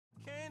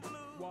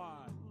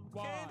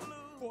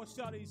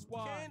Four shutties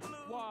wide.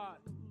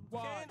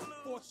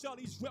 Four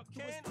shutties ripped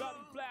to his belly,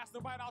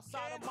 blasting right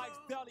outside of Mike's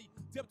deli.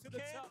 Dip to the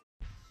top.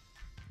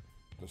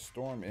 The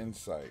Storm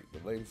Incite,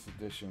 the latest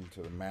addition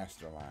to the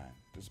Master line.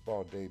 This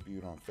ball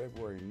debuted on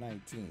February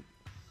 19th.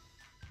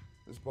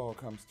 This ball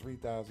comes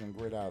 3,000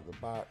 grit out of the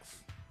box.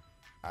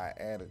 I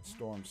added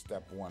Storm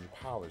Step 1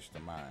 polish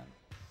to mine.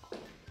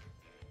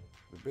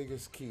 The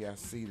biggest key I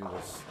see to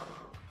this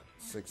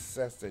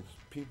success that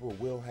people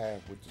will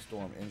have with the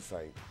Storm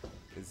Incite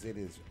is it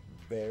is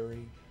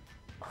very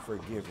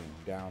forgiving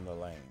down the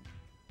lane.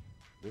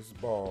 This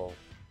ball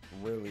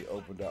really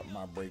opened up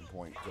my break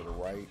point to the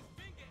right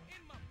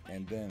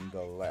and then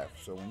the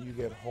left. So when you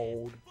get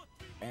hold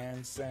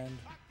and send,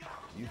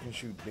 you can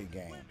shoot big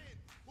game.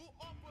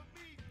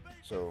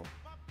 So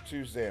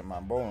Tuesday at my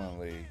bowling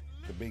league,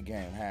 the big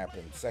game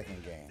happened,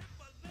 second game.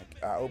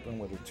 I opened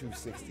with a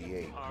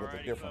 268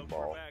 with a different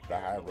ball, the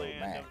High Road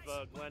Max.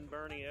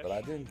 But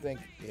I didn't think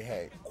it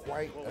had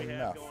quite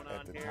enough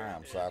at the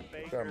time, so I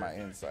picked up my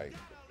Incite.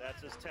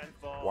 That's his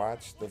 10th ball.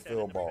 Watch the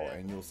fill ball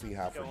and you'll see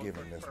how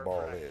forgiving this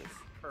ball is.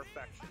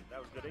 Perfection. That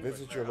was good English.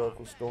 Visit your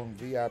local Storm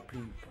VIP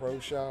Pro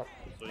Shop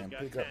and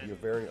pick up your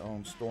very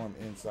own Storm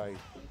Incite.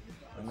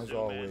 And as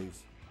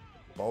always,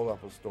 bowl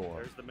up a storm.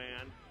 There's the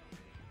man,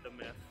 the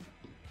myth,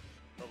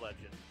 the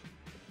legend.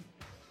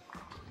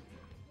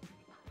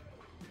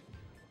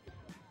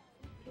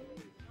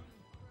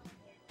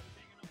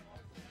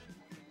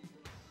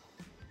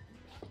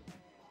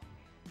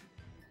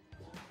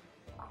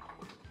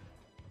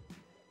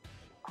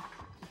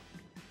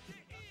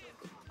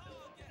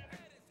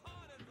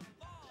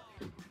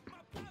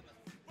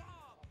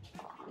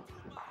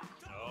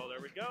 Oh,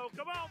 there we go.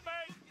 Come on,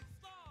 babe.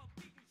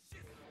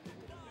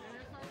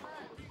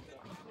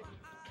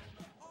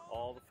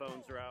 All the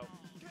phones are out.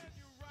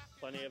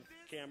 Plenty of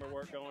camera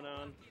work going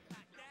on.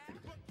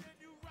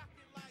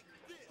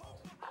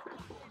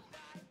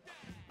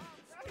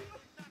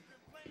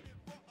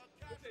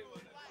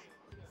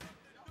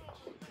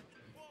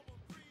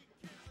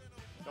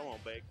 Come on,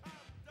 babe.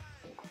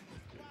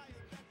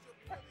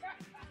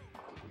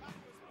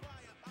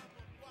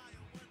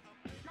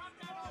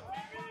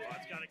 Oh,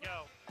 it's gotta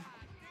go.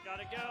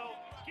 Gotta go.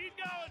 Keep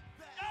going.